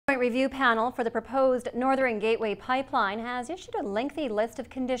Review Panel for the proposed Northern Gateway Pipeline has issued a lengthy list of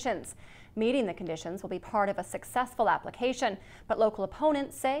conditions. Meeting the conditions will be part of a successful application, but local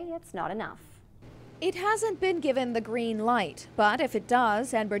opponents say it's not enough. It hasn't been given the green light, but if it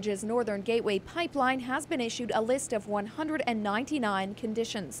does, Enbridge's Northern Gateway Pipeline has been issued a list of 199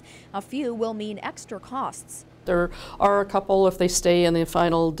 conditions. A few will mean extra costs. There are a couple if they stay in the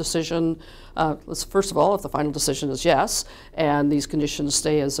final decision. First of all, if the final decision is yes, and these conditions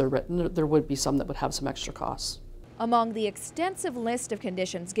stay as they're written, there would be some that would have some extra costs. Among the extensive list of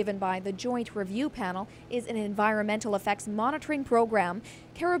conditions given by the Joint Review Panel is an environmental effects monitoring program,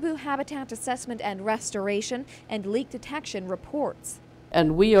 caribou habitat assessment and restoration, and leak detection reports.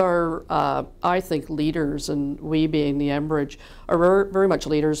 And we are, I think, leaders, and we being the Enbridge, are very much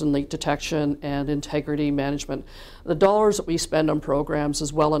leaders in leak detection and integrity management. The dollars that we spend on programs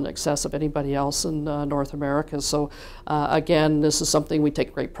is well in excess of anybody else in North America. So again, this is something we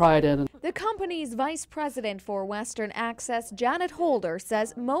take great pride in. The company's vice president for Western Access, Janet Holder,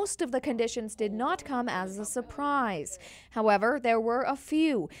 says most of the conditions did not come as a surprise. However, there were a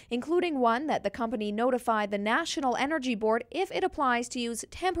few, including one that the company notified the National Energy Board if it applies to use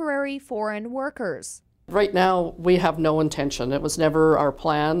temporary foreign workers. Right now, we have no intention. It was never our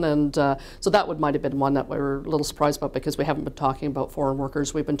plan, and so that might have been one that we were a little surprised about because we haven't been talking about foreign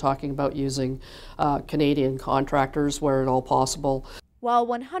workers. We've been talking about using Canadian contractors where at all possible. While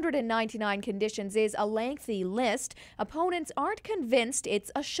 199 conditions is a lengthy list, opponents aren't convinced it's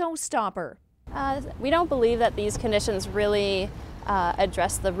a showstopper. We don't believe that these conditions really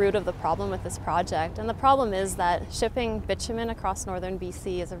address the root of the problem with this project. And the problem is that shipping bitumen across northern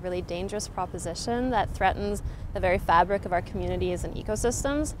BC is a really dangerous proposition that threatens the very fabric of our communities and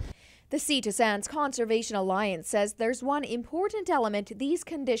ecosystems. The Sea to Sands Conservation Alliance says there's one important element these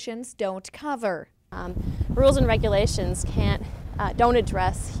conditions don't cover. Rules and regulations don't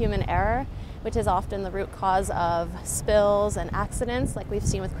address human error, which is often the root cause of spills and accidents like we've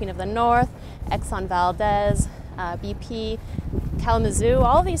seen with Queen of the North, Exxon Valdez, BP, Kalamazoo.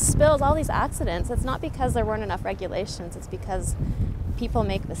 All these spills, all these accidents, it's not because there weren't enough regulations, it's because people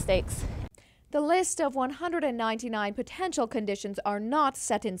make mistakes. The list of 199 potential conditions are not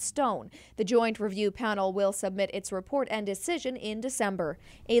set in stone. The Joint Review Panel will submit its report and decision in December.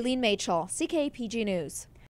 Aileen Machel, CKPG News.